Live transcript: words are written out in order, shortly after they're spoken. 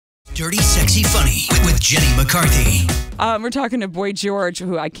Dirty Sexy Funny with Jenny McCarthy. We're talking to Boy George,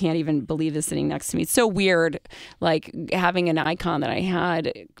 who I can't even believe is sitting next to me. It's so weird, like having an icon that I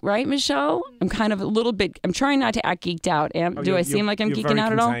had. Right, Michelle? I'm kind of a little bit, I'm trying not to act geeked out. Do I seem like I'm geeking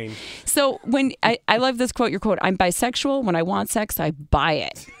out at all? So when I love this quote, your quote, I'm bisexual. When I want sex, I buy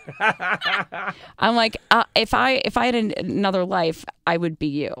it. I'm like, if I had another life, I would be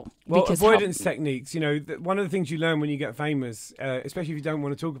you. Well, avoidance techniques, one of the things you learn when you get famous, especially if you don't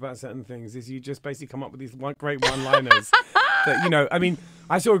want to talk about certain things, is you just basically come up with these great one-liners. that, I mean,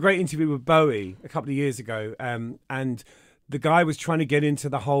 I saw a great interview with Bowie a couple of years ago, and the guy was trying to get into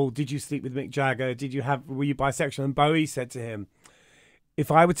the whole, did you sleep with Mick Jagger? Were you bisexual? And Bowie said to him, if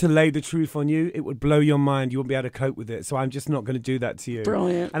I were to lay the truth on you, it would blow your mind. You wouldn't be able to cope with it. So I'm just not going to do that to you.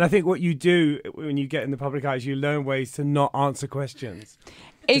 Brilliant. And I think what you do when you get in the public eye is you learn ways to not answer questions.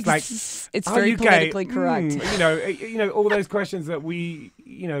 It's very politically correct. All those questions that we,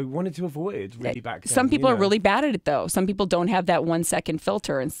 wanted to avoid really back then. Some people are really bad at it, though. Some people don't have that 1 second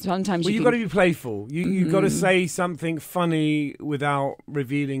filter, and sometimes you've got to be playful. You've got to say something funny without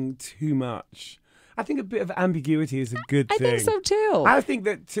revealing too much. I think a bit of ambiguity is a good thing. I think so too. I think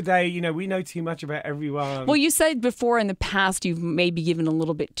that today, we know too much about everyone. Well, you said before in the past you've maybe given a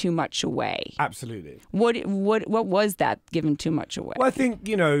little bit too much away. Absolutely. What was that, given too much away? Well, I think,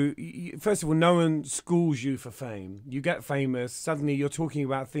 first of all, no one schools you for fame. You get famous, suddenly you're talking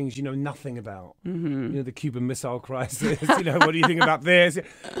about things you know nothing about. Mm-hmm. The Cuban Missile Crisis. What do you think about this?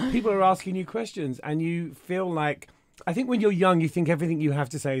 People are asking you questions, and you feel like, I think when you're young, you think everything you have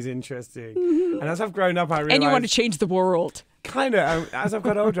to say is interesting. Mm-hmm. And as I've grown up, I realize... And you want to change the world. Kind of. As I've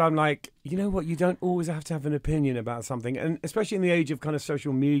got older, I'm like, you know what? You don't always have to have an opinion about something. And especially in the age of kind of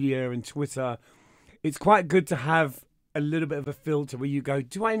social media and Twitter, it's quite good to have a little bit of a filter where you go,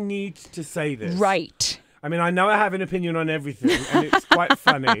 do I need to say this? Right. I mean, I know I have an opinion on everything, and it's quite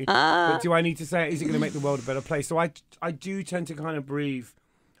funny. But do I need to say it? Is it going to make the world a better place? So I do tend to kind of breathe.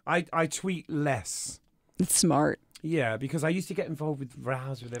 I tweet less. It's smart. Yeah, because I used to get involved with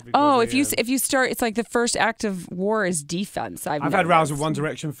rows with everybody. Oh, if you start, it's like the first act of war is defense. I've had rows with One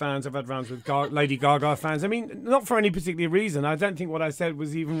Direction fans. I've had rows with Lady Gaga fans. I mean, not for any particular reason. I don't think what I said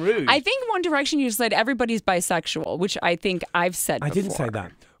was even rude. I think One Direction you said everybody's bisexual, which I think I've said before. I didn't say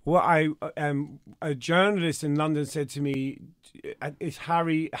that. Well, a journalist in London said to me,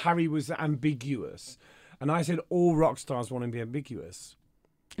 Harry was ambiguous. And I said, all rock stars want to be ambiguous.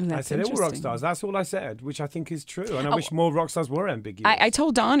 I said all rock stars. That's all I said, which I think is true. And I wish more rock stars were ambiguous. I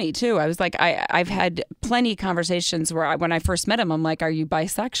told Donnie, too. I was like, I've had plenty of conversations where when I first met him, I'm like, are you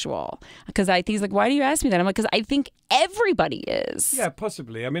bisexual? Because he's like, why do you ask me that? I'm like, because I think everybody is. Yeah,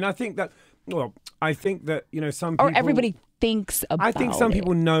 possibly. I mean, I think that, some people... Or everybody thinks about it. I think some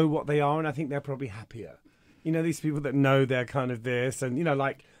people know what they are, and I think they're probably happier. These people that know they're kind of this, and,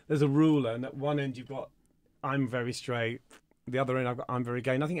 like, there's a ruler, and at one end you've got, I'm very straight. The other end, I'm very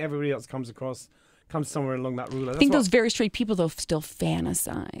gay. And I think everybody else comes somewhere along that ruler. I think those very straight people, though, still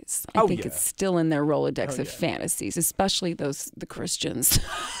fantasize. I think it's still in their Rolodex of fantasies, especially the Christians.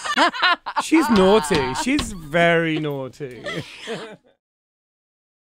 She's naughty. She's very naughty.